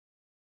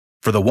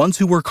For the ones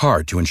who work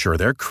hard to ensure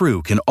their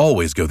crew can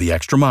always go the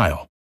extra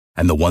mile,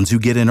 and the ones who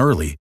get in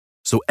early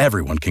so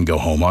everyone can go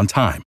home on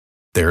time,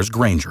 there's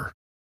Grainger,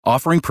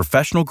 offering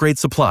professional-grade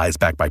supplies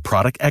backed by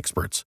product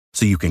experts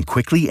so you can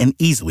quickly and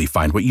easily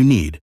find what you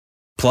need.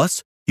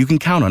 Plus, you can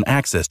count on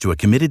access to a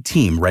committed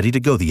team ready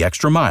to go the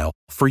extra mile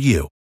for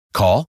you.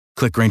 Call,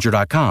 click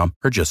Grainger.com,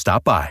 or just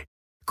stop by.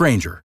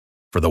 Grainger,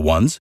 for the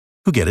ones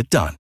who get it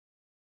done.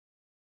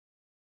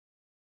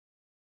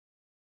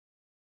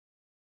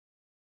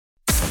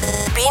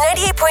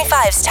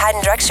 B98.5's Tad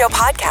and Drex Show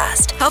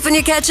podcast, helping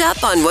you catch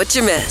up on what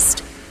you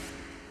missed.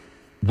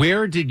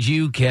 Where did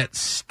you get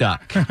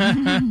stuck?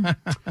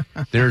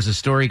 There's a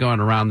story going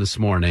around this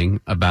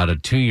morning about a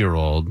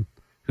 2-year-old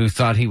who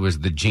thought he was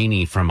the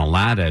genie from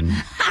Aladdin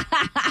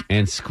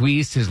and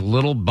squeezed his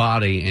little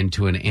body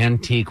into an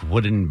antique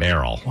wooden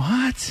barrel.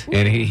 What?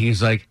 And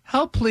he's like,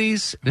 help,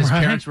 please. His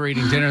parents were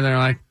eating dinner. They're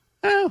like,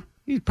 oh,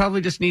 he probably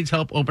just needs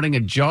help opening a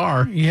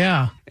jar.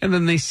 Yeah. And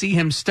then they see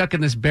him stuck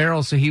in this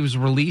barrel, so he was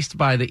released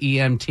by the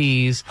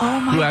EMTs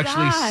who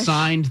actually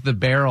signed the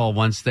barrel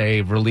once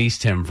they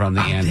released him from the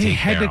antique They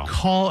had barrel. to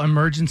call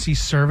emergency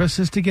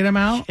services to get him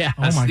out? Yes.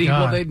 Oh, my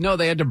God. Well,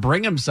 they had to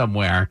bring him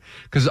somewhere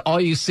because all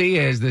you see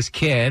is this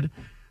kid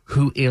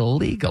who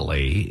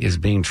illegally is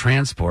being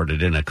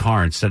transported in a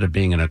car instead of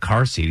being in a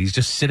car seat. He's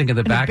just sitting in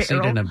the back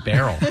seat in a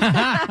barrel.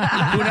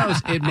 Who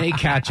knows? It may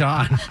catch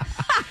on.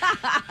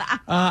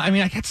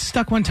 I got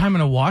stuck one time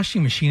in a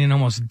washing machine and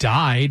almost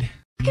died.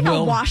 In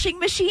a washing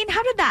machine?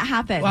 How did that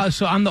happen? Well,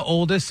 so I'm the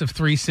oldest of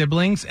 3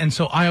 siblings, and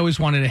so I always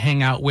wanted to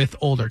hang out with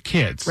older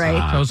kids. Right. So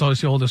I was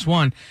always the oldest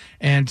one.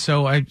 And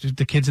so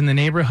the kids in the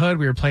neighborhood,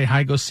 we were playing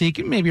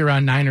hide-go-seek, maybe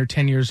around 9 or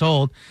 10 years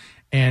old.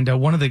 And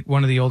one of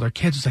the older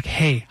kids was like,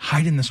 hey,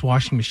 hide in this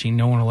washing machine.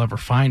 No one will ever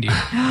find you.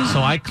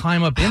 So I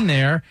climb up in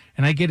there,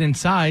 and I get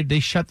inside. They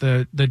shut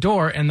the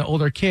door, and the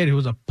older kid, who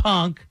was a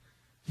punk,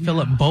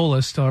 Philip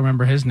Bolus, still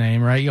remember his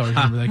name, right? You always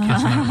remember that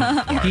kid's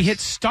name. He hit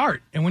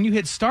start, and when you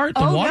hit start,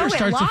 the water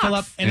starts to fill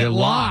up, and it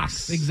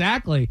locks.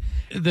 Exactly.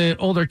 The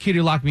older kid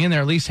who locked me in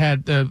there at least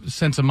had the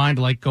sense of mind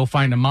to go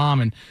find a mom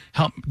and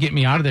help get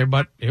me out of there,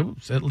 but it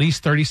was at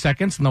least 30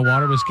 seconds, and the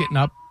water was getting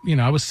up.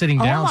 I was sitting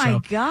down. Oh, my so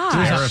gosh.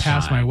 it was up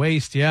past my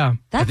waist, yeah.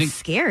 That's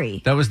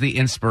scary. That was the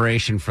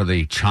inspiration for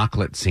the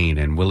chocolate scene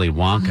in Willy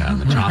Wonka and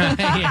the chocolate.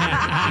 He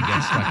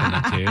gets stuck in the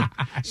tube.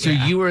 So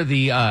you were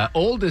the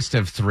oldest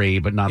of 3,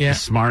 but not the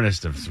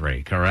smartest of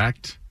 3,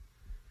 correct?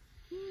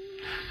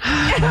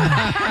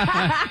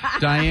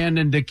 Diane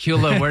and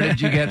Decula, where did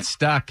you get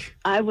stuck?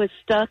 I was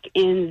stuck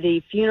in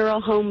the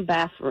funeral home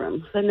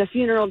bathroom, and the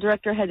funeral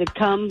director had to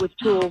come with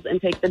tools and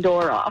take the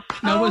door off.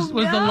 Now, was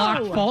the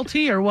lock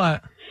faulty or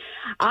what?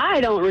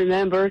 I don't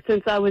remember.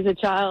 Since I was a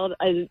child,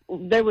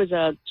 there was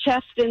a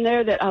chest in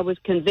there that I was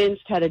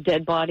convinced had a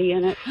dead body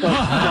in it, so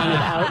I got it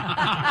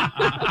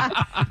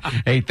out.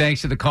 Hey,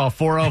 thanks for the call.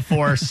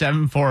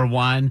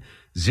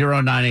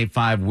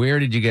 404-741-0985. Where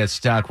did you get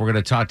stuck? We're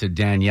going to talk to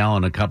Danielle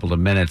in a couple of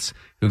minutes,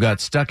 who got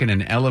stuck in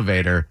an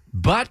elevator,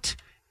 but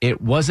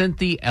it wasn't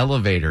the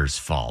elevator's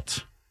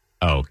fault.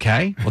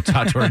 Okay, we'll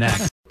talk to her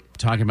next.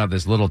 Talking about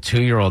this little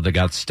 2-year-old that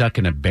got stuck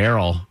in a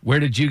barrel. Where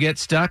did you get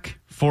stuck?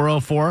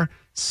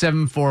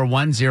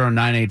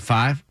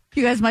 404-741-0985.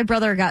 You guys, my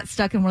brother got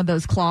stuck in one of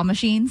those claw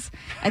machines.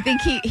 I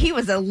think he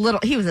was a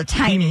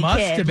tiny kid. He must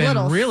have been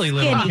really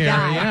little skinny kid,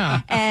 guy.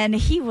 yeah. And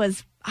he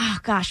was,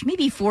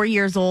 maybe 4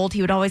 years old. He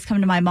would always come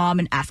to my mom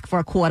and ask for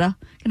a quarter.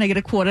 Can I get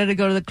a quarter to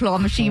go to the claw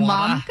machine,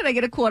 Mom? Can I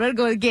get a quarter to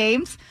go to the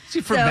games? Is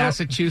he from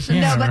Massachusetts?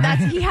 No, but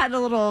he had a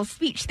little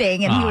speech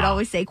thing, and he would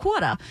always say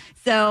quarter.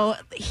 So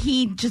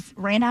he just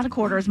ran out of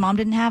quarters. Mom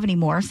didn't have any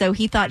more, so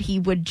he thought he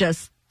would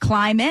just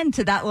climb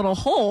into that little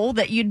hole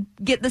that you'd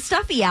get the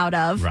stuffy out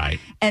of. Right.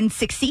 And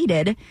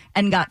succeeded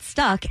and got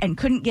stuck and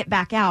couldn't get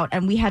back out.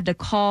 And we had to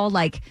call,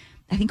 I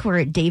think we were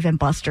at Dave &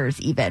 Buster's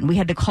even. We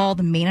had to call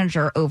the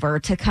manager over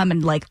to come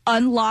and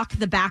unlock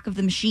the back of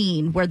the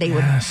machine where they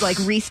would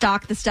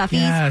restock the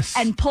stuffies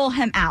and pull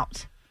him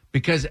out.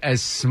 Because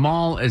as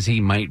small as he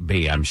might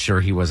be, I'm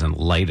sure he wasn't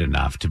light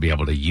enough to be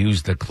able to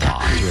use the claw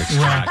to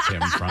extract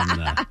him from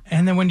the...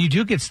 And then when you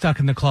do get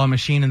stuck in the claw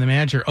machine and the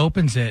manager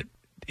opens it,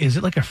 is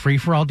it like a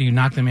free-for-all? Do you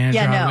knock the manager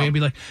out of the way and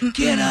be like,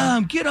 get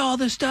him, get all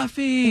the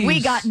stuffies?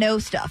 We got no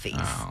stuffies.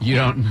 Oh. You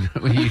don't,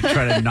 you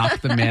try to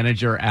knock the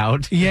manager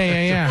out?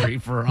 Yeah.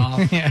 Free-for-all.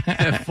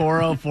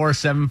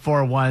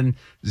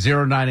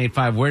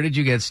 404-741-0985. Where did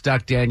you get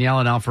stuck, Danielle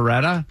and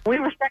Alpharetta? We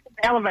were stuck in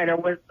the elevator.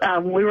 We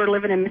were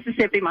living in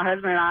Mississippi. My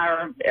husband and I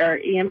are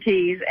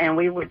EMTs, and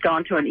we would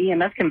gone to an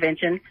EMS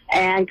convention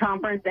and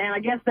conference. And I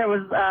guess there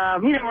was,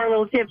 we were a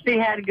little tipsy,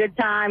 had a good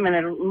time, and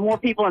then more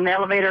people in the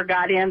elevator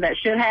got in that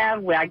should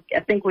have. I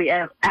think we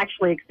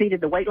actually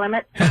exceeded the weight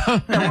limit.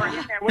 So we're in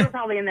there. We were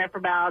probably in there for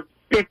about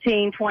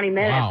 15, 20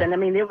 minutes. Wow. And,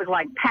 it was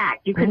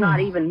packed. You could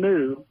not even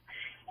move.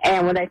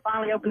 And when they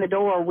finally opened the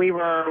door, we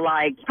were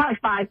like probably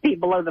 5 feet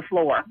below the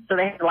floor. So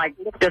they had to like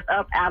lift us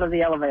up out of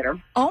the elevator.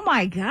 Oh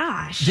my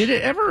gosh. Did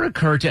it ever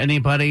occur to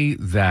anybody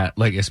that,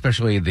 like,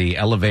 especially the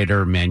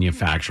elevator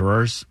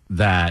manufacturers,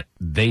 that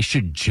they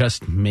should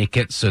just make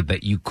it so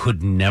that you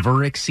could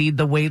never exceed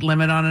the weight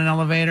limit on an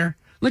elevator?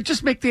 Like,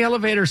 just make the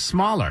elevator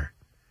smaller.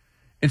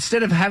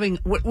 Instead of having,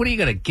 what are you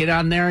going to get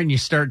on there and you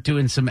start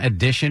doing some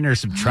addition or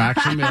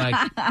subtraction? Be like,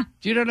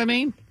 do you know what I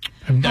mean?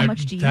 How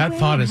much do you That weigh?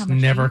 thought has How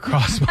much never do you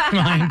crossed my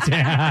mind,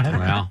 Dad.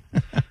 Well,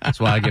 that's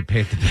why I get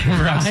paid the big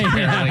bucks,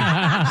 apparently.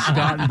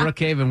 Scott in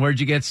Brookhaven,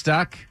 where'd you get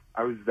stuck?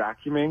 I was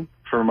vacuuming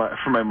for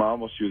my mom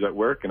while she was at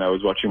work, and I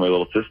was watching my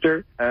little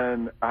sister.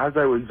 And as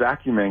I was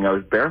vacuuming, I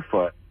was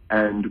barefoot,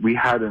 and we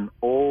had an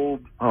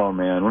old, one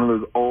of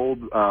those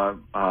old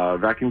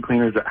vacuum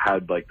cleaners that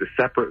had like the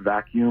separate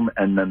vacuum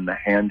and then the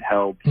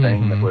handheld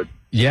thing that would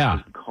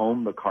just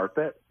comb the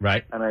carpet.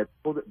 Right. And I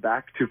pulled it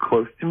back too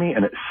close to me,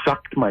 and it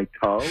sucked my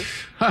toe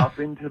up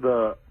into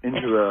the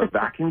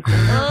vacuum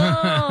cleaner.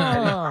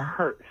 And it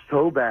hurt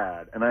so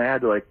bad. And I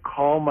had to like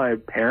call my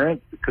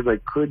parents because I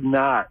could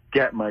not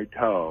get my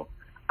toe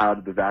out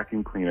of the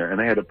vacuum cleaner,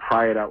 and I had to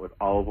pry it out with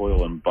olive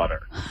oil and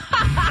butter.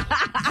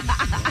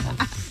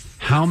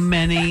 How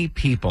many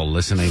people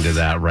listening to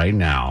that right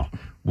now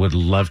would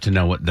love to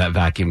know what that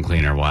vacuum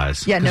cleaner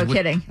was? Yeah, no 'Cause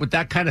kidding. With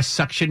that kind of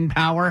suction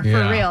power?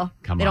 For real.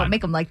 Come they on. don't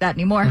make them like that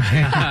anymore.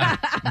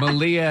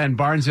 Malia in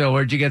Barnesville,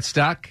 where'd you get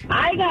stuck?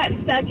 I got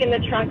stuck in the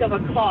trunk of a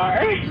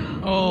car.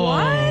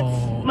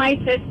 Oh. My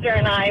sister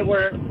and I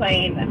were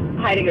playing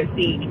hide and go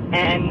seek,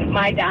 and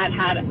my dad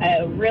had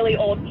a really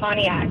old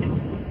Pontiac.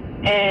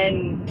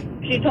 And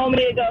she told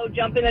me to go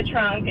jump in the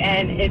trunk,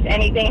 and if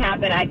anything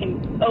happened, I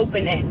can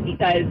open it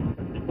because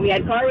we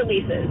had car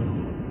releases.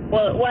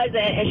 Well, it wasn't,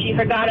 and she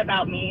forgot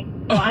about me.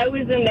 So I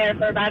was in there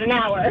for about an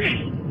hour.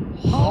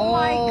 Oh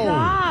my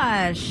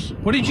gosh.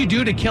 What did you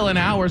do to kill an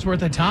hour's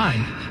worth of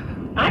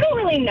time? I don't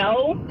really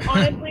know.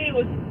 Honestly, it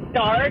was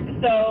dark,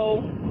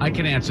 so... I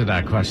can answer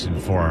that question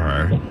for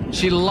her.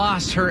 She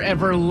lost her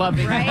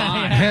ever-loving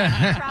mind.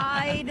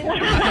 Tried.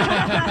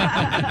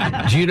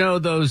 Do you know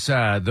those,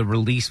 the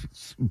release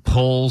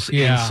poles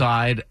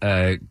inside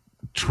a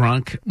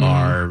trunk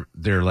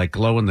they're like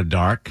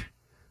glow-in-the-dark?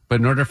 But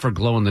in order for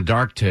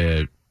glow-in-the-dark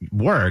to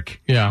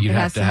work, you It have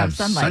has to to have have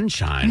sunlight.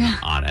 sunshine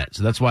on it.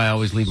 So that's why I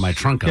always leave my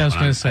trunk Yeah, I was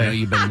open. gonna say. I know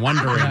you've been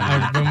wondering.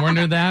 I've been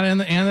wondering that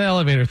and the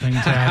elevator thing,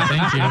 Dad.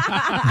 Thank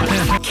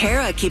you.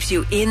 Kara keeps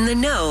you in the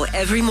know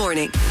every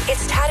morning.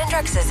 It's Tad and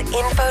Drex's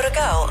Info to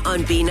Go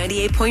on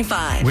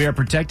B98.5. We are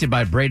protected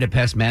by Breda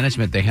Pest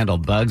Management. They handle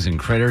bugs and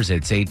critters.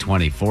 It's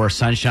 824.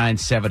 Sunshine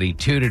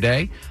 72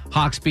 today.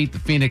 Hawks beat the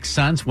Phoenix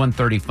Suns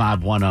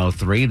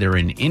 135-103. They're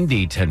in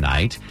Indy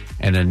tonight.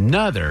 And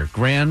another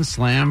grand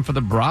slam for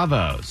the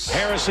Bravos.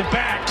 Harrison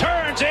back,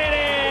 turns, it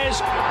is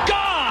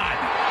gone!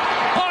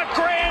 A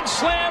grand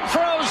slam for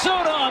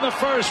Ozuna on the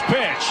first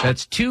pitch.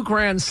 That's 2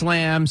 grand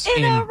slams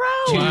In a row.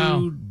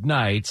 2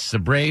 nights. The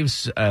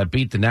Braves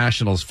beat the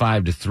Nationals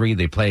 5-3.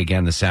 They play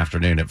again this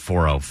afternoon at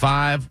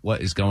 4:05. What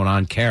is going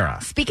on, Kara?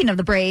 Speaking of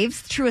the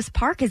Braves, Truist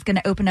Park is going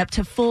to open up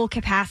to full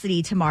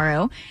capacity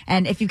tomorrow.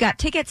 And if you've got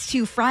tickets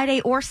to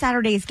Friday or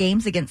Saturday's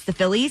games against the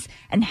Phillies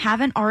and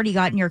haven't already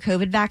gotten your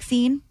COVID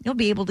vaccine, you'll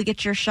be able to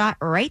get your shot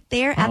right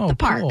there at the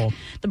park. Cool.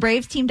 The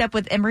Braves teamed up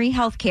with Emory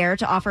Healthcare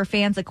to offer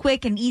fans a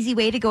quick and easy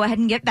way to go ahead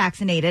and get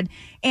vaccinated.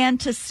 And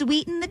to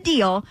sweeten the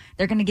deal,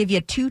 they're going to give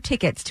you 2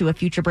 tickets to a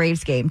future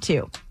Braves game,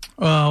 too.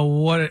 Are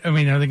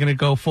they going to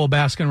go full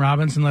Baskin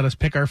Robbins and let us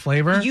pick our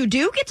flavor? You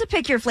do get to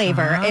pick your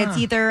flavor. It's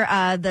either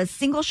the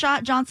single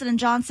shot Johnson &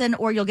 Johnson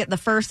or you'll get the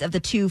first of the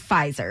 2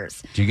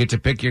 Pfizers. Do you get to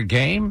pick your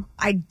game?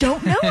 I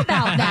don't know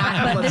about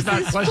that, but Let's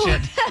not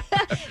question.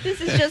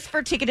 This is just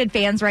for ticketed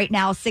fans right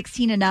now,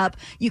 16 and up.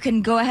 You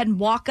can go ahead and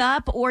walk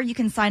up or you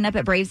can sign up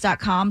at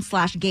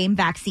braves.com/game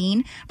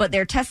vaccine. But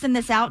they're testing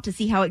this out to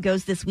see how it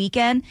goes this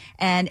weekend.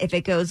 And if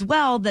it goes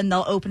well, then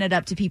they'll open it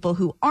up to people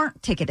who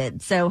aren't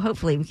ticketed. So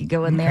hopefully we could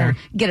go in there,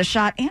 get a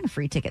shot and a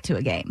free ticket to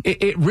a game.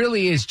 It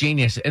really is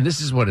genius, and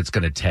this is what it's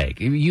going to take.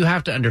 You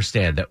have to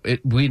understand that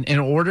in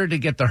order to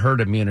get the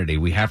herd immunity,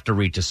 we have to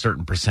reach a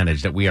certain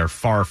percentage that we are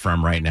far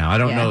from right now. I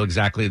don't know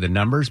exactly the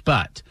numbers,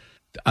 but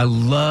I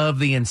love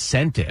the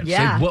incentives.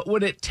 Yeah. Like, what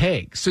would it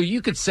take? So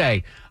you could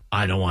say,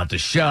 I don't want the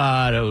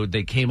shot. Oh,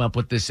 they came up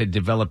with this and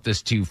developed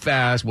this too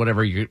fast,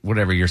 whatever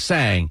you're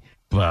saying.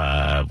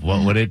 But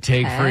what would it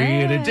take for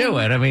you to do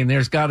it? I mean,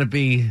 there's got to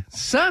be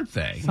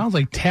something. Sounds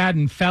like Tad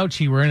and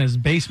Fauci were in his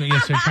basement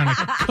yesterday trying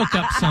to cook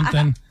up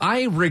something.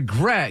 I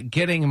regret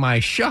getting my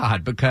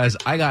shot because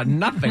I got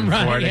nothing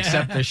for it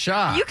except the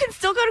shot. You can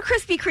still go to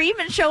Krispy Kreme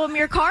and show them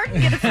your card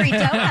and get a free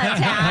donut,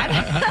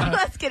 Tad.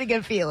 Let's get a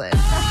good feeling.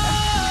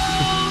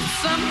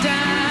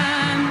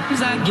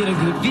 Sometimes I get a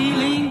good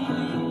feeling.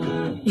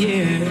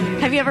 Yeah.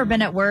 Have you ever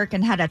been at work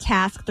and had a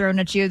task thrown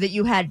at you that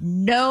you had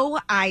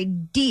no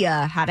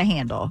idea how to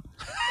handle?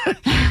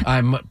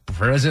 I'm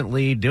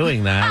presently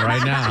doing that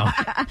right now.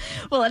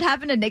 Well, it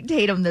happened to Nick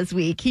Tatum this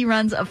week. He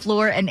runs a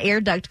floor and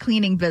air duct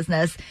cleaning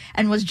business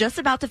and was just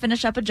about to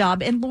finish up a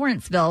job in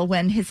Lawrenceville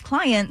when his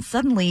client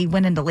suddenly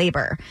went into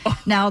labor.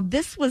 Now,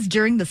 this was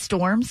during the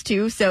storms,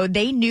 too, so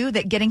they knew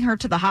that getting her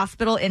to the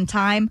hospital in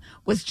time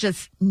was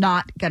just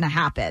not going to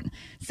happen.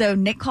 So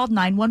Nick called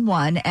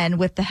 911, and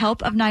with the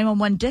help of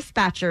 911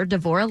 dispatcher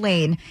Devora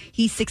Lane,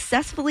 he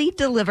successfully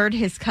delivered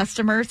his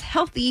customer's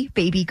healthy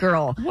baby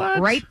girl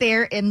right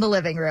there in the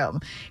living room.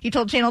 He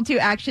told Channel 2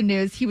 Action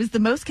News he was the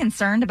most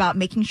concerned about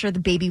making sure the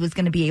baby was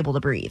going to be able to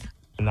breathe.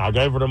 And I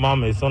gave her to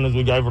mama. As soon as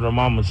we gave her to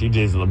mama, she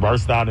just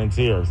burst out in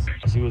tears.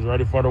 She was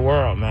ready for the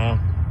world, man.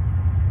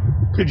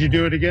 Could you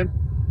do it again?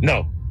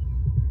 No.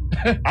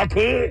 I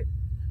could,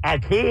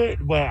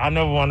 but I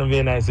never want to be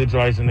in that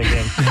situation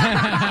again.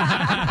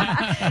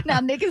 Now,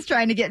 Nick is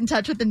trying to get in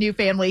touch with the new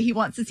family. He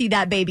wants to see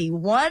that baby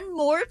one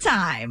more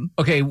time.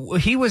 Okay,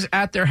 he was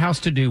at their house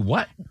to do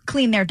what?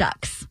 Clean their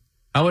ducts.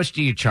 How much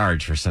do you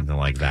charge for something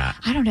like that?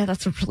 I don't know.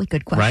 That's a really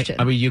good question.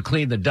 Right? I mean, you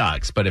clean the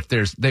ducts, but if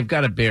there's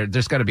got to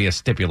be a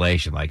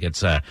stipulation. Like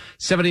it's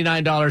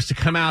 $79 to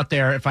come out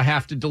there. If I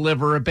have to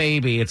deliver a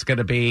baby, it's going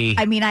to be.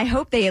 I mean, I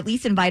hope they at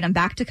least invite him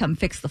back to come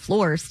fix the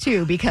floors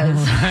too, because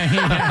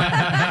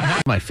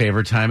my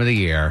favorite time of the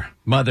year,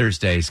 Mother's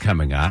Day's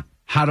coming up.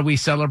 How do we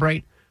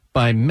celebrate?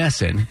 By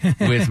messing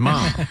with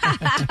mom.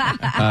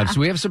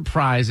 So we have some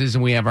prizes,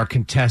 and we have our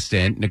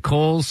contestant.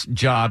 Nicole's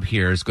job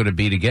here is going to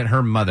be to get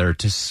her mother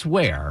to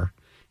swear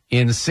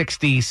in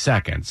 60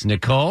 seconds.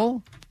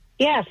 Nicole?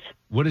 Yes.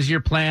 What is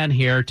your plan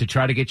here to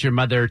try to get your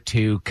mother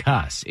to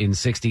cuss in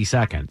 60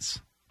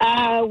 seconds?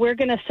 We're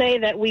going to say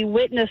that we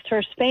witnessed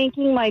her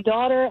spanking my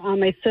daughter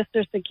on my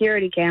sister's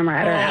security camera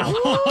at her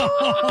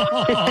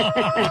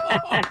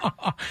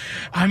house.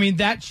 I mean,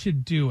 that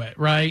should do it,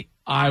 right?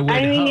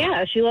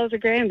 Yeah, she loves her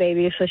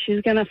grandbaby, so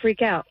she's going to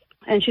freak out.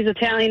 And she's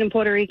Italian and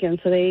Puerto Rican,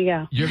 so there you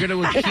go. You're going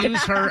to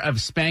accuse her of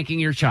spanking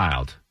your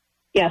child?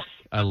 Yes.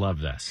 I love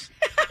this.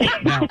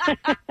 Now,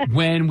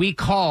 when we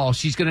call,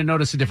 she's going to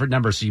notice a different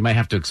number, so you might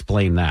have to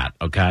explain that,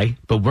 okay?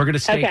 But we're going to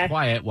stay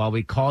quiet while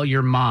we call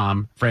your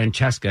mom,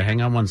 Francesca.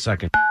 Hang on one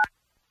second.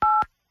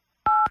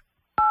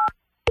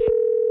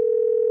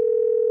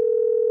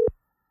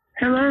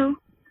 Hello?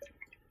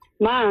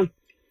 Mom.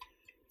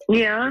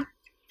 Yeah?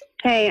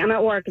 Hey, I'm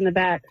at work in the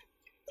back.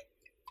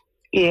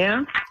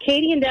 Yeah?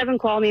 Katie and Devin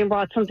called me and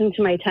brought something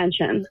to my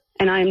attention,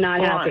 and I am not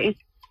happy.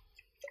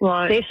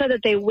 What? They said that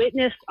they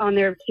witnessed on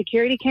their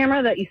security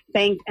camera that you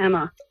spanked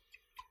Emma.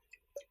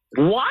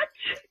 What?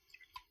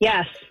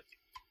 Yes.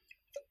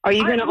 Are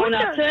you going to own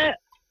up to it,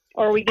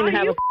 or are we going to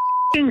have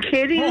you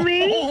kidding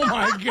me? Oh,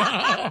 my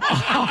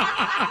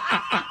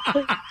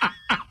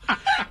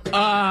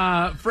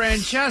God.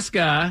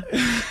 Francesca.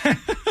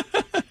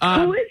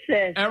 Who is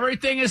this?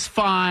 Everything is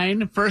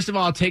fine. First of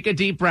all, take a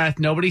deep breath.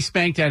 Nobody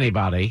spanked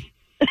anybody.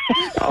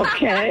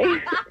 Okay.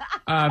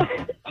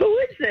 Who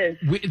is this?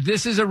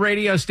 This is a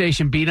radio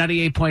station,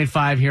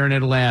 B98.5 here in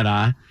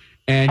Atlanta.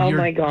 And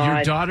my God.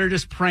 Your daughter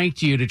just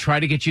pranked you to try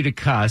to get you to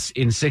cuss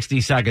in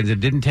 60 seconds. It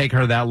didn't take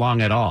her that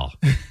long at all.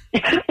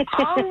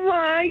 Oh,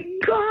 my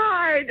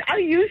God. Are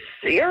you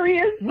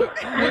serious?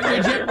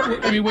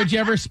 Would you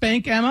ever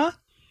spank Emma?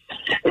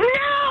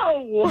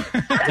 No!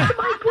 That's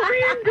my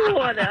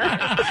granddaughter.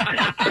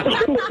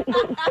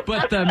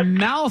 But the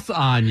mouth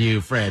on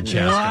you,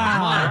 Francesca.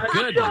 Wow. My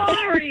goodness.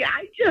 Sorry.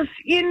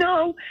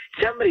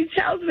 Somebody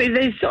tells me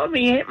they saw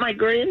me hit my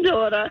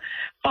granddaughter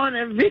on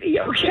a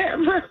video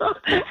camera.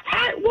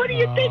 What do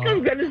you think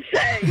I'm going to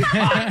say?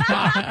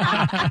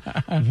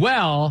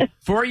 Well,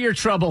 for your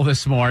trouble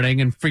this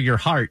morning and for your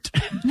heart,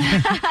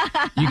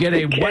 you get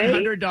a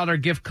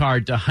 $100 gift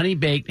card to Honey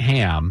Baked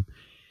Ham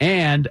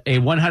and a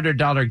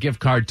 $100 gift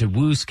card to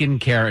Woo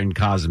Skincare and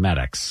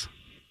Cosmetics.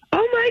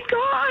 Oh, my God.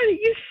 Are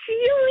you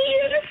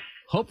serious?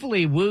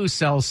 Hopefully, Woo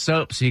sells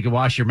soap so you can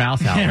wash your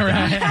mouth out.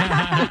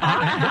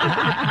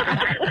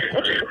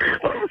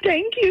 Oh,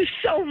 thank you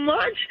so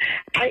much.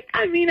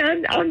 I mean,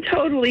 I'm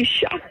totally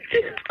shocked.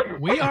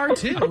 We are,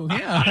 too.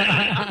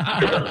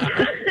 Yeah.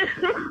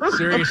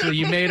 Seriously,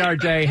 you made our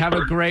day. Have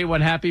a great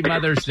one. Happy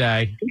Mother's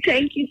Day.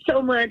 Thank you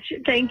so much.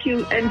 Thank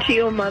you. And to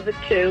your mother,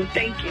 too.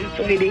 Thank you,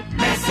 sweetie.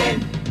 Messing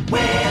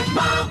with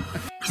Mom.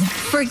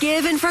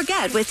 Forgive and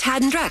forget with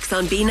Tad and Drex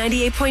on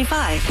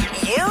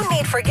B98.5. You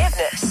need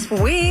forgiveness.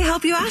 We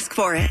help you ask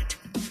for it.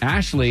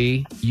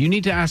 Ashley, you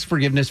need to ask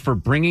forgiveness for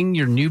bringing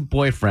your new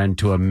boyfriend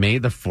to a May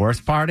the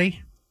 4th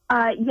party?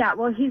 Yeah,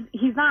 well,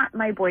 he's not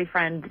my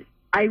boyfriend.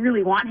 I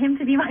really want him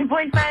to be my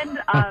boyfriend.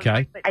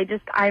 Okay. But I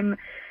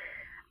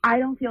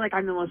don't feel like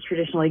I'm the most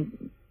traditionally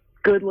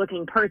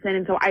good-looking person,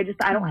 and so I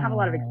don't have a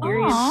lot of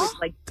experience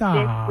with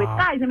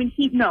guys. I mean,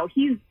 he's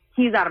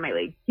out of my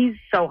league. He's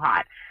so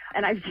hot,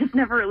 and I've just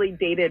never really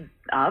dated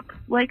up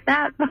like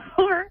that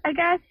before, I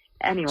guess.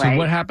 Anyway. So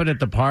what happened at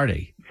the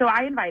party? So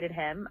I invited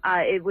him.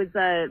 It was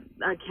a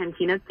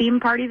cantina theme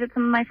party that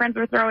some of my friends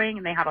were throwing,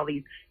 and they had all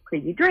these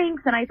crazy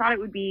drinks, and I thought it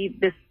would be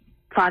this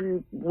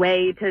fun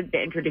way to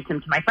introduce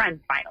him to my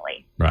friends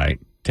finally. Right.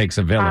 Takes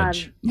a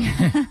village.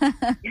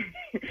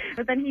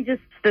 But then he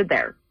just stood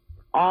there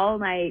all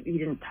night. He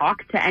didn't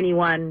talk to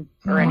anyone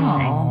or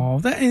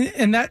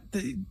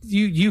anything.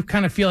 You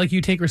kind of feel like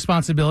you take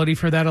responsibility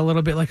for that a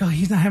little bit. Like, oh,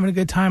 he's not having a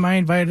good time. I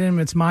invited him.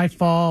 It's my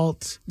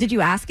fault. Did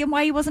you ask him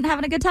why he wasn't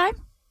having a good time?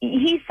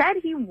 He said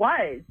he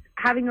was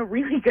having a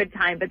really good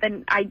time, but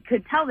then I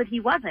could tell that he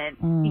wasn't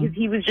because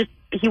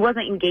he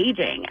wasn't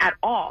engaging at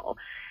all.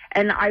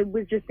 And I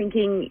was just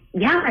thinking,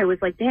 I was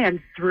like,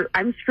 damn,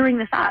 I'm screwing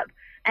this up.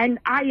 And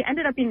I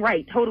ended up being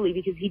right, totally,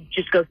 because he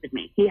just ghosted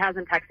me. He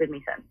hasn't texted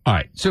me since. All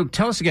right. So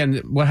tell us again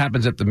what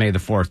happens at the May the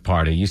 4th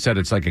party. You said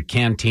it's like a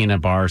cantina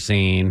bar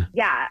scene.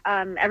 Yeah.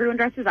 Everyone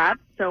dresses up.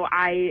 So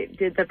I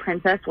did the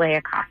Princess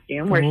Leia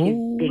costume where she's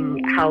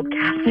being held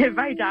captive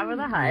by Jabba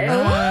the Hutt.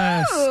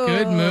 Yes,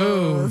 good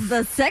move.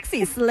 The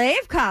sexy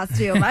slave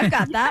costume. I've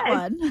got that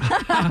one.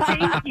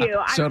 Thank you.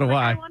 So do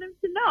I. I want him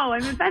to know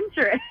I'm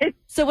adventurous.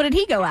 So what did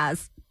he go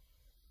as?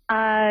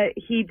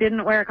 He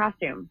didn't wear a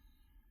costume.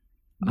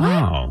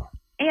 Oh.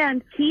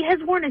 And he has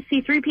worn a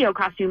C-3PO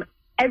costume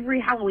every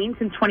Halloween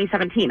since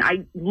 2017.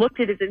 I looked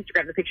at his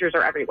Instagram. The pictures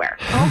are everywhere.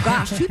 Oh,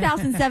 gosh.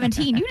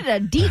 2017. You did a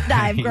deep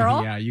dive,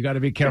 girl. Yeah, you got to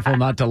be careful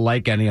not to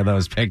like any of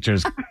those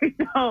pictures. I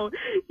know.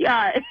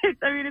 Yeah.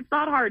 It's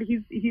not hard.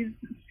 He's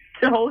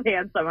so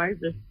handsome. I was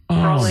just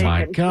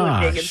scrolling and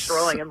looking and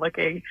scrolling and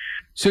looking.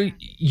 So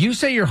you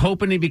say you're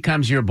hoping he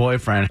becomes your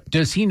boyfriend.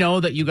 Does he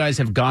know that you guys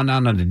have gone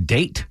on a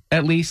date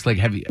at least? Like,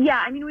 have you?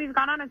 Yeah, we've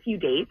gone on a few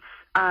dates.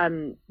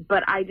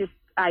 But I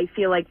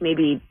feel like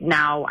maybe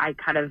now I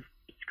kind of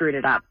screwed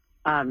it up.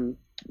 I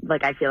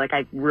feel like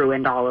I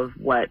ruined all of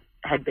what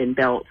had been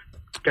built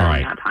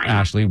during that time.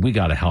 Ashley, we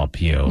got to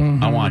help you.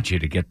 Mm-hmm. I want you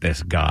to get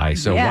this guy.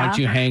 So why don't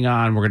you hang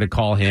on? We're going to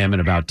call him in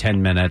about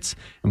 10 minutes,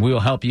 and we will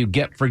help you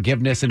get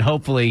forgiveness. And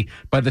hopefully,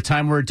 by the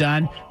time we're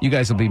done, you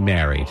guys will be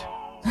married.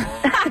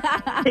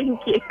 Thank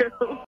you.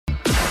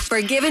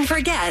 Forgive and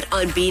Forget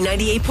on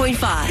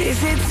B98.5.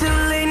 Is it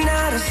too late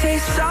now to say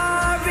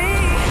sorry?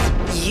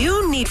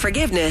 You need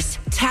forgiveness.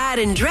 Tad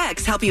and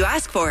Drex help you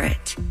ask for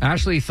it.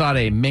 Ashley thought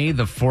a May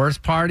the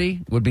 4th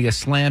party would be a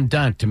slam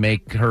dunk to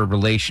make her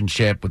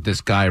relationship with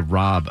this guy,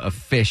 Rob,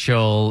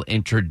 official,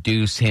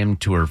 introduce him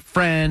to her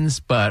friends.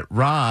 But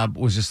Rob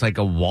was just like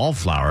a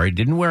wallflower. He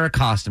didn't wear a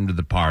costume to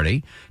the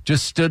party,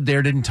 just stood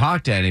there, didn't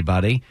talk to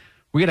anybody.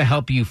 We're going to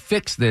help you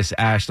fix this,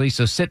 Ashley.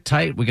 So sit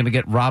tight. We're going to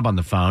get Rob on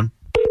the phone.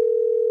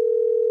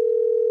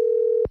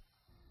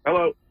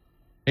 Hello.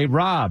 Hey,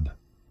 Rob.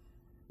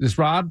 This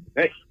Rob?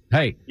 Hey.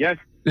 Hey. Yes.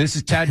 This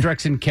is Tad,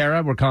 Drex, and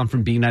Kara. We're calling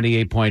from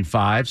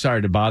B98.5.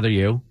 Sorry to bother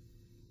you.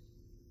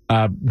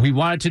 We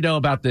wanted to know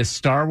about this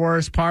Star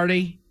Wars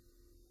party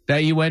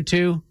that you went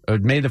to, or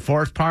May the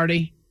 4th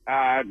party.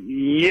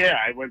 Yeah,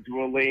 I went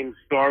to a lame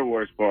Star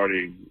Wars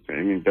party.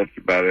 That's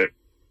about it.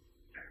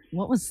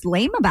 What was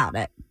lame about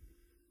it?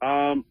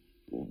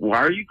 Why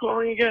are you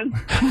calling again?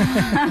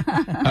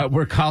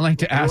 We're calling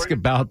to ask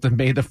about the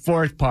May the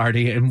 4th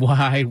party, and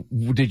why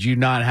did you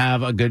not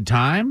have a good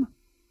time?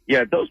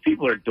 Yeah, those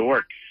people are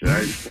dorks.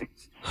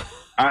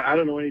 I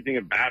don't know anything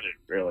about it,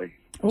 really.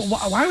 Well,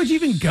 why would you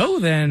even go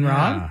then,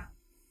 Rob?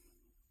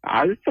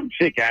 Some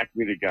chick asked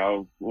me to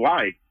go.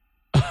 Why?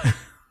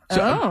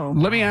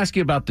 Let me ask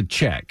you about the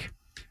chick.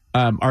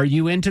 Are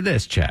you into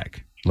this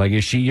chick? Like,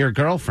 is she your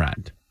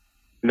girlfriend?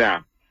 No.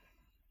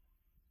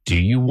 Do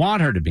you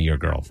want her to be your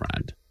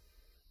girlfriend?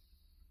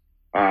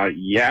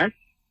 Yes.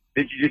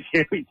 Did you just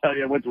hear me tell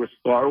you I went to a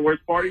Star Wars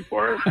party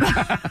for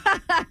her?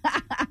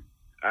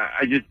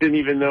 I just didn't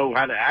even know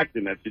how to act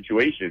in that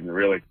situation,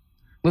 really.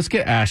 Let's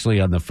get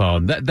Ashley on the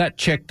phone. That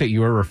chick that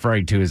you were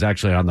referring to is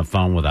actually on the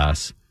phone with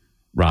us,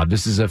 Rob.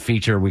 This is a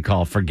feature we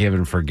call Forgive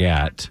and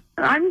Forget.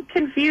 I'm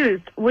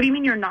confused. What do you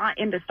mean you're not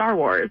into Star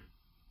Wars?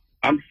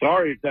 I'm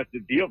sorry if that's a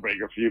deal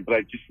breaker for you, but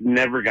I just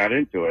never got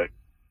into it.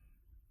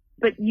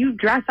 But you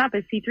dress up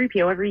as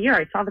C-3PO every year.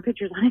 I saw the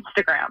pictures on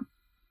Instagram.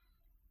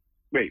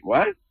 Wait,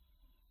 what?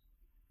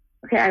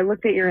 Okay, I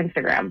looked at your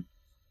Instagram.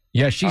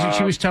 Yeah, she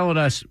was telling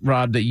us,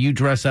 Rob, that you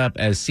dress up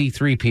as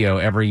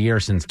C-3PO every year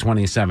since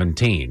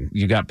 2017.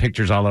 You got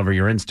pictures all over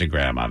your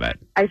Instagram of it.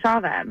 I saw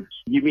them.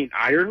 You mean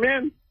Iron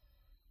Man?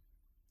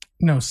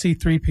 No,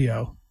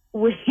 C-3PO.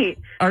 Wait.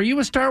 Are you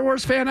a Star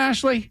Wars fan,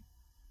 Ashley?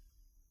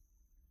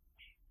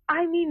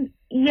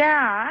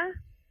 Yeah.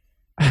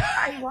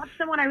 I watched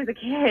them when I was a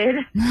kid.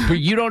 But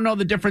you don't know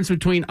the difference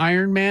between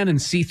Iron Man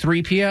and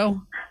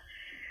C-3PO?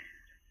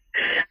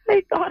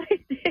 I thought I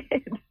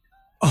did.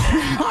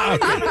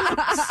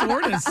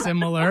 Sort of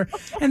similar.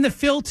 And the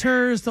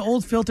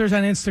old filters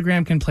on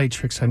Instagram can play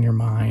tricks on your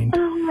mind.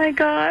 Oh my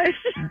gosh.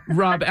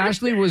 Rob,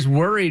 Ashley was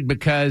worried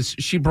because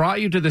she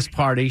brought you to this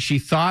party. She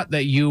thought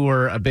that you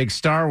were a big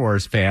Star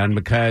Wars fan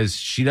because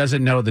she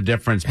doesn't know the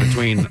difference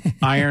between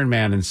Iron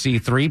Man and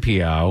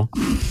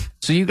C-3PO.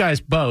 So you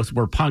guys both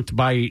were punked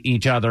by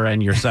each other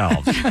and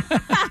yourselves.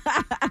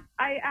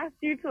 I asked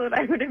you so that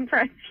I would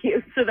impress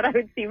you, so that I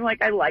would seem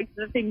like I liked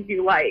the things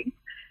you liked.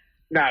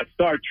 Now,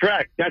 Star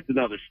Trek, that's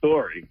another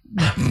story.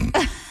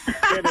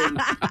 Kidding.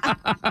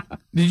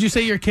 Did you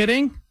say you're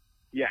kidding?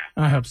 Yeah.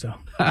 I hope so.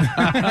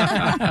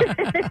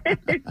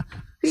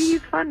 See,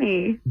 he's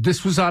funny.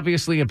 This was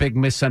obviously a big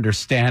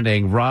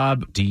misunderstanding.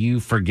 Rob, do you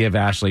forgive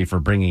Ashley for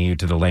bringing you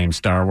to the lame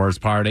Star Wars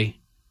party?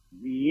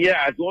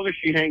 Yeah, as long as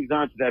she hangs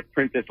on to that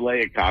Princess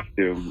Leia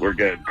costume, we're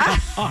good.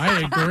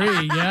 I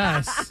agree,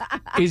 yes.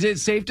 Is it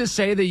safe to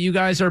say that you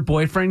guys are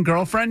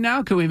boyfriend-girlfriend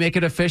now? Can we make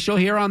it official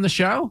here on the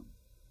show?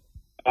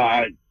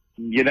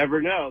 You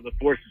never know. The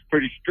force is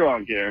pretty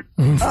strong here.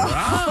 On the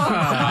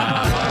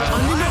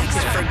next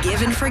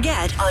Forgive and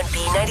Forget on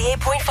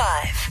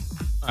B98.5.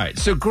 All right,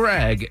 so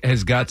Greg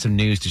has got some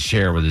news to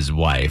share with his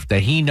wife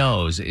that he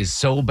knows is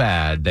so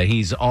bad that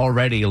he's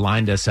already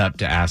lined us up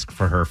to ask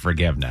for her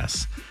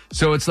forgiveness.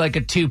 So it's like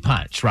a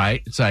two-punch,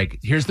 right? It's like,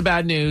 here's the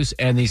bad news,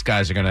 and these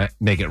guys are going to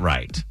make it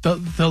right.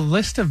 The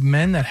list of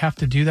men that have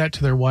to do that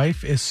to their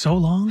wife is so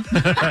long.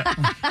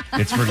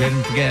 It's Forgive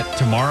and Forget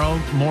tomorrow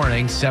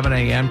morning, 7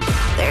 a.m.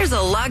 There's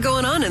a lot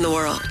going on in the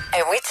world,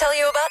 and we tell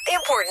you about the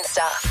important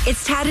stuff.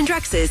 It's Tad and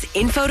Drex's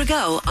Info to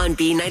Go on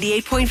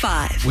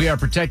B98.5. We are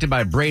protected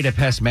by Breda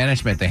Pest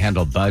Management. They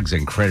handle bugs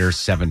and critters.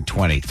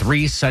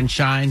 723.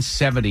 Sunshine,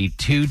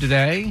 72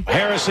 today.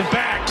 Harrison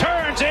back,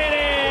 turns,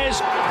 it is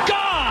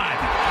gone!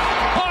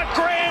 A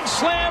grand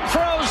slam for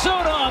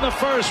Ozuna on the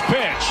first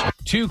pitch.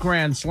 2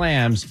 grand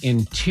slams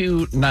in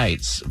 2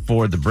 nights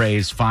for the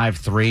Braves.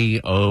 5-3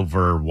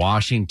 over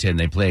Washington.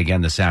 They play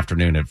again this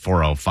afternoon at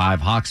 4:05.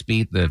 Hawks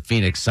beat the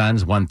Phoenix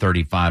Suns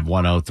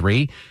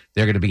 135-103.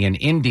 They're going to be in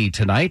Indy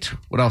tonight.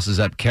 What else is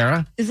up,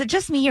 Kara? Is it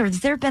just me, or has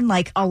there been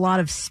like a lot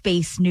of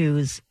space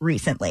news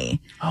recently?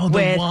 Oh,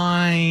 the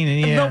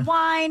wine. The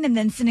wine, and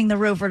then sending the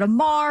rover to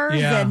Mars.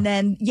 Yeah. And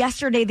then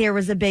yesterday there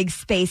was a big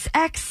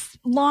SpaceX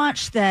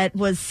launch that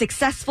was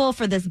successful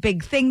for this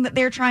big thing that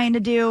they're trying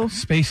to do.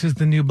 Space is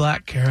the new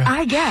black, Kara.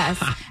 I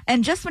guess.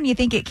 And just when you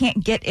think it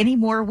can't get any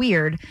more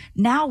weird,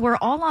 now we're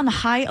all on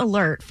high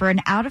alert for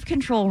an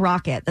out-of-control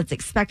rocket that's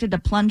expected to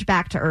plunge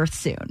back to Earth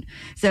soon.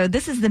 So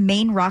this is the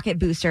main rocket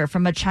booster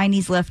from a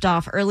Chinese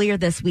liftoff earlier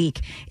this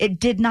week. It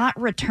did not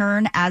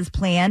return as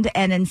planned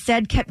and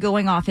instead kept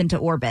going off into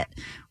orbit.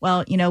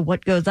 Well, you know,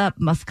 what goes up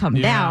must come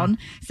down.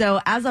 So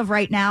as of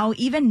right now,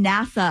 even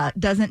NASA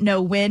doesn't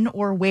know when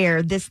or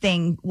where this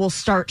thing will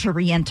start to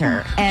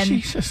re-enter.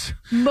 And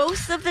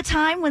most of the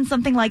time when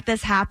something like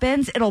this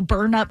happens, it'll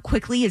burn up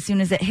quickly as soon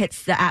as it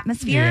hits the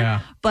atmosphere.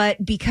 Yeah.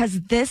 But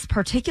because this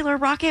particular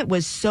rocket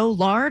was so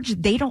large,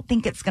 they don't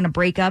think it's going to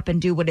break up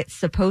and do what it's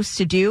supposed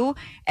to do.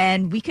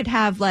 And we could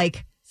have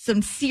like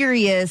some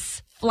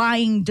serious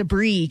flying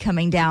debris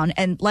coming down.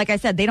 And like I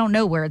said, they don't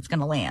know where it's going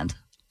to land.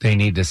 They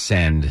need to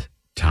send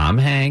Tom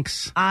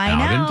Hanks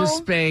out know. into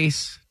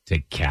space to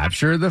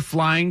capture the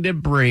flying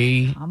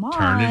debris,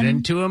 turn it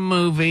into a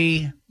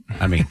movie.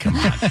 I mean, come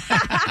on.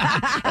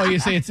 Oh, you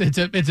say it's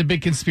a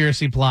big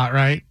conspiracy plot,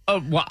 right?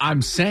 Oh, well,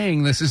 I'm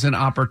saying this is an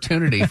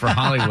opportunity for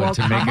Hollywood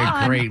to make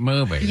a great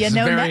movie. You It's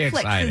know, very Netflix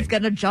exciting. is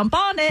going to jump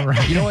on it.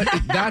 Right. You know what?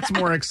 That's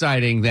more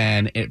exciting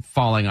than it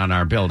falling on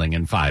our building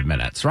in 5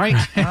 minutes, right?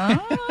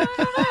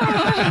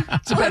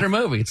 It's a better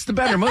movie. It's the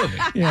better movie.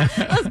 Yeah.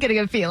 Let's get a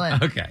good feeling.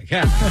 Okay.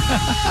 Yeah.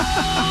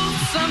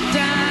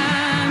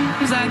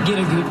 Sometimes I get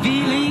a good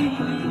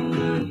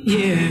feeling.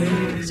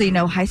 Yeah. So, you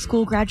know, high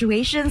school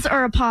graduations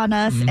are upon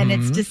us, and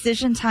it's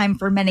decision time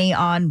for many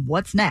on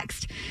what's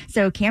next.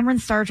 So Cameron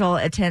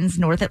Stargell attends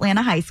North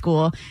Atlanta High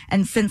School,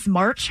 and since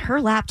March,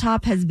 her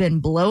laptop has been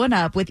blowing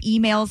up with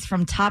emails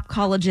from top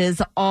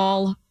colleges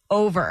all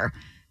over.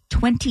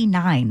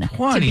 29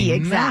 to be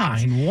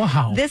exact.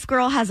 Wow. This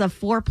girl has a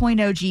 4.0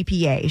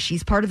 GPA.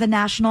 She's part of the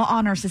National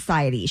Honor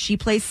Society. She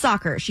plays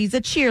soccer. She's a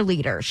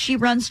cheerleader. She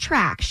runs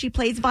track. She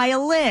plays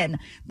violin.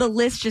 The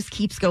list just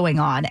keeps going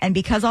on. And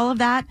because all of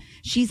that,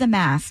 she's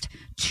amassed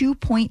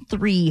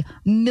 $2.3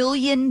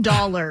 million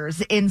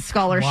in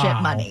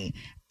scholarship money.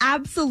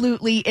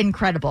 Absolutely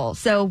incredible.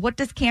 So what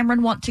does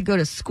Cameron want to go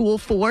to school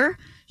for?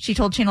 She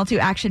told Channel 2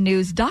 Action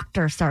News,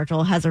 Dr.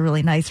 Stargell has a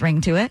really nice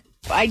ring to it.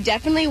 I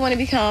definitely want to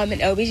become an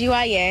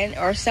OBGYN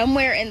or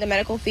somewhere in the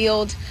medical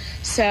field.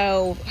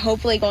 So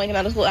hopefully going to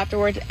medical school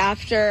afterwards,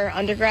 after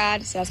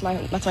undergrad. So that's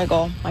my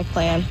goal, my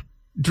plan.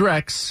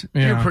 Drex,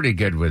 you're pretty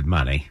good with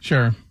money.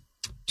 Sure.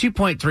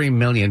 $2.3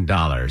 million.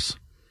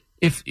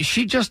 If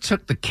she just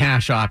took the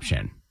cash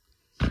option,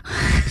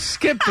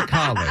 skip the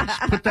college,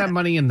 put that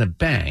money in the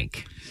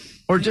bank,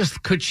 or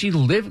just could she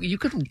live? You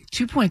could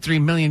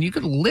 $2.3 million. You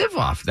could live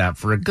off that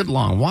for a good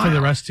long while for the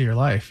rest of your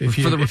life if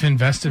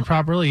invested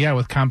properly. Yeah,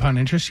 with compound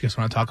interest. You guys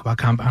want to talk about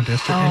compound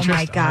interest? Oh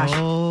my gosh!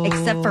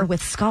 Except for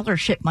with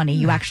scholarship money,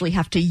 you actually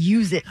have to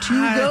use it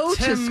to go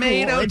to school.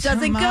 It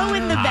doesn't go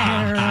in the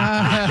bank.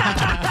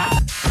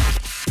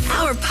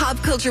 Our pop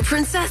culture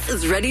princess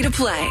is ready to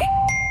play.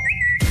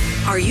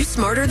 Are You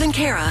Smarter Than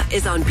Kara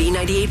is on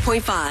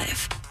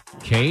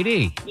B98.5.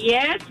 Katie.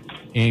 Yes,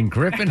 In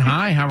Griffin.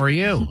 Hi, how are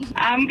you?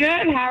 I'm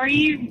good. How are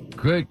you?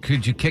 Good.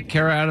 Could you kick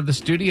Kara out of the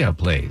studio,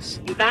 please?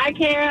 Bye,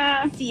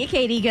 Kara. See you,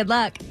 Katie. Good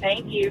luck.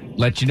 Thank you.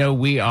 Let you know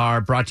we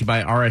are brought to you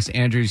by R.S.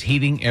 Andrews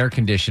Heating, Air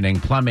Conditioning,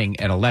 Plumbing,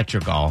 and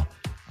Electrical.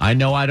 I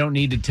know I don't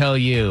need to tell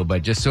you,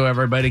 but just so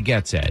everybody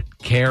gets it,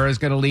 Kara's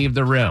going to leave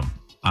the room.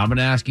 I'm going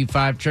to ask you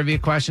 5 trivia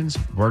questions.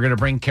 We're going to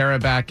bring Kara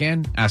back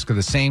in, ask her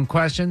the same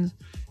questions.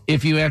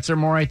 If you answer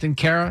more right than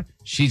Kara,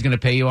 she's going to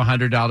pay you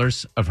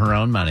 $100 of her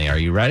own money. Are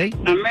you ready?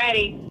 I'm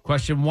ready.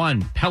 Question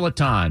 1.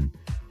 Peloton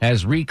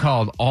has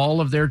recalled all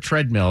of their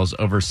treadmills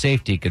over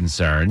safety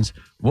concerns.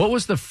 What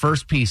was the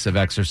first piece of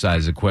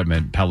exercise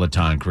equipment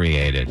Peloton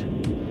created?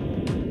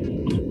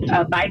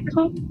 A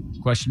bicycle.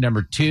 Question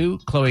number 2.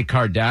 Khloe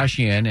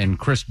Kardashian and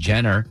Kris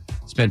Jenner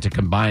spent a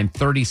combined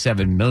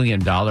 $37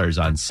 million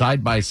on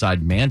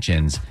side-by-side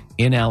mansions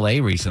in L.A.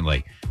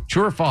 recently.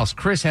 True or false?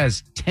 Kris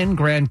has 10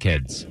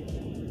 grandkids.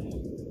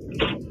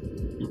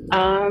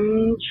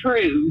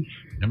 True.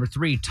 Number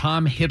 3,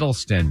 Tom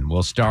Hiddleston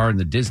will star in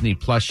the Disney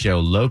Plus show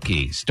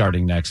Loki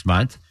starting next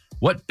month.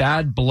 What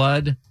bad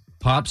blood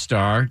pop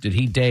star did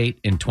he date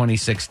in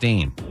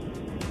 2016?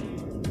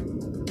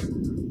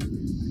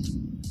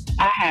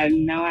 I have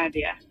no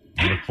idea.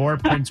 Number 4,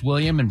 Prince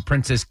William and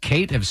Princess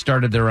Kate have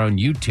started their own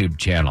YouTube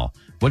channel.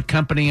 What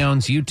company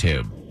owns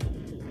YouTube?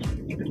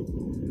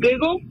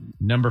 Google.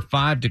 Number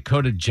 5,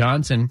 Dakota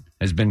Johnson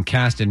has been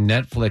cast in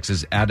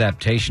Netflix's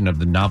adaptation of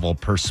the novel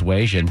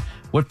Persuasion.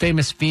 What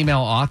famous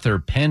female author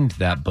penned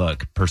that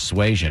book,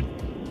 Persuasion?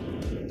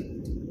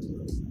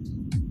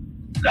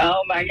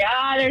 Oh, my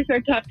God. They're so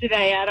tough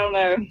today. I don't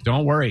know.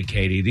 Don't worry,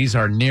 Katie. These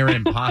are near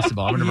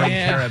impossible. I'm going to bring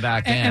Kara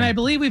back in. And I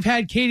believe we've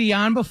had Katie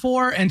on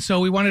before, and so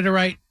we wanted to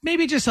write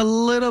maybe just a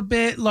little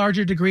bit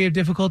larger degree of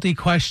difficulty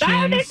questions.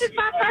 Oh, this is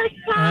my first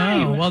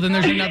time. Oh, well, then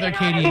there's another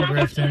Katie and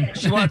Griffin.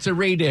 She wants a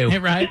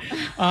redo. Right?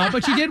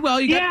 But you did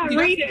well.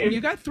 You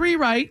got 3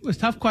 right. It was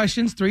tough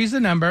questions. 3's the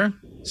number.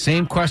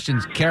 Same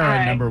questions, Kara.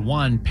 Right. Number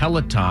 1,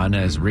 Peloton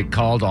has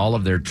recalled all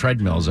of their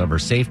treadmills over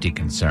safety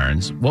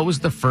concerns. What was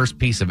the first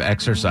piece of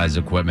exercise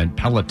equipment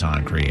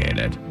Peloton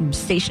created?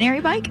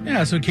 Stationary bike? Yeah,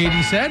 that's what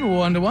Katie said.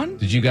 1-1.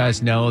 Did you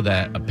guys know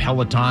that a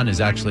Peloton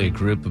is actually a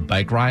group of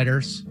bike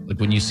riders?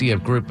 Like when you see a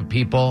group of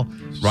people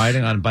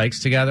riding on bikes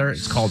together,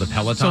 it's called a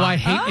Peloton. So I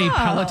hate a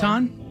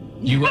Peloton?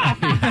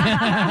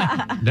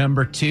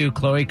 Number 2,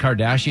 Khloe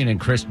Kardashian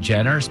and Kris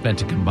Jenner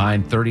spent a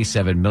combined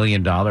 $37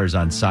 million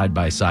on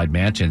side-by-side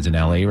mansions in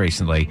L.A.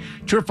 recently.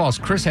 True or false?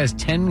 Kris has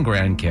 10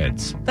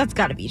 grandkids. That's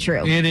got to be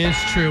true. It is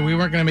true. We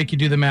weren't going to make you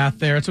do the math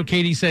there. That's what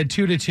Katie said,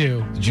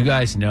 2-2. Did you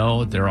guys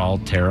know they're all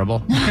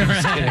terrible?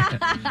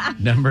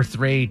 Number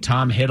 3,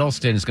 Tom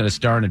Hiddleston is going to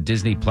star in a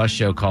Disney Plus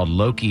show called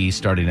Loki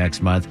starting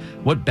next month.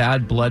 What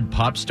bad blood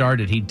pop star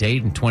did he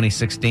date in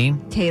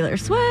 2016? Taylor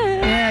Swift.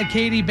 Yeah,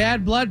 Katie,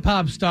 bad blood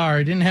pop star.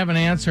 Didn't have an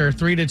answer.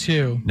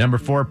 3-2. Number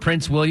 4,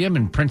 Prince William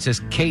and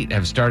Princess Kate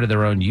have started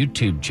their own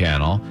YouTube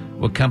channel.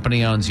 What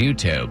company owns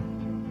YouTube?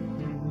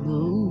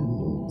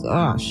 Ooh,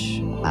 gosh.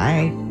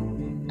 I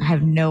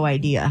have no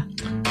idea.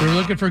 We're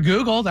looking for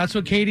Google. That's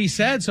what Katie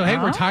said. So, hey,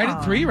 we're tied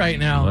at 3 right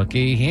now.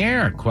 Looky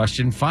here.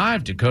 Question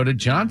 5. Dakota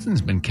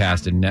Johnson's been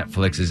cast in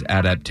Netflix's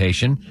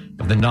adaptation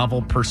of the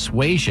novel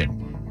Persuasion.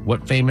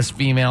 What famous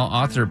female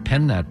author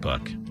penned that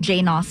book?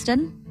 Jane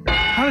Austen.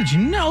 How did you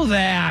know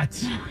that?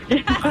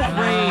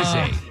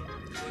 Crazy.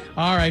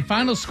 All right,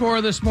 final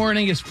score this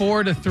morning is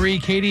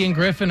 4-3. Katie and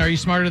Griffin, are you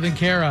smarter than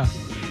Kara?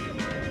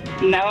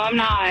 No, I'm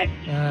not.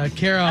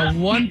 Kara,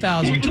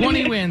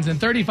 1,020 wins and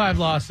 35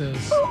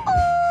 losses.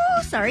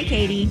 Ooh, sorry,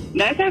 Katie.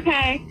 That's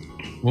okay.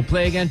 We'll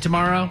play again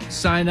tomorrow.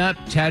 Sign up,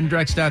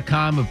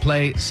 TadandDrex.com. We'll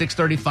play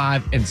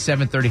 6:35 and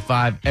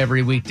 7:35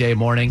 every weekday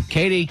morning.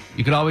 Katie,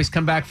 you could always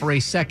come back for a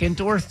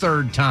second or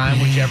third time,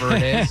 whichever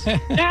it is.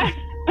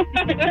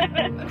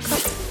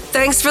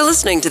 Thanks for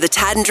listening to the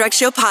Tad and Drex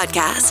Show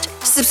podcast.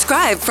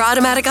 Subscribe for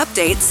automatic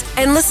updates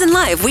and listen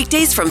live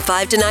weekdays from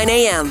 5 to 9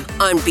 a.m.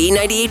 on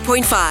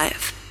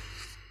B98.5.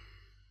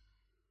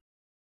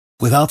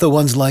 Without the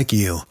ones like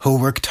you, who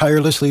work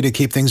tirelessly to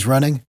keep things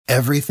running,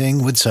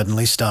 everything would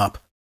suddenly stop.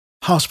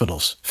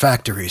 Hospitals,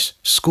 factories,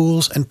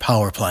 schools, and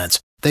power plants,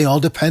 they all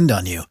depend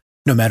on you.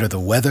 No matter the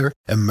weather,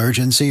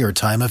 emergency, or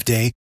time of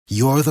day,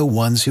 you're the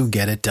ones who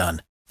get it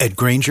done. At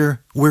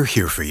Grainger, we're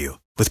here for you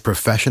with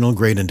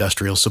professional-grade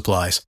industrial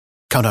supplies.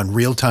 Count on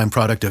real-time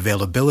product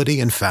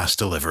availability and fast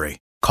delivery.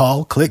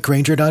 Call, click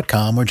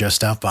Grainger.com, or just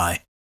stop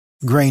by.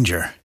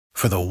 Grainger,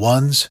 for the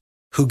ones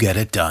who get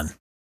it done.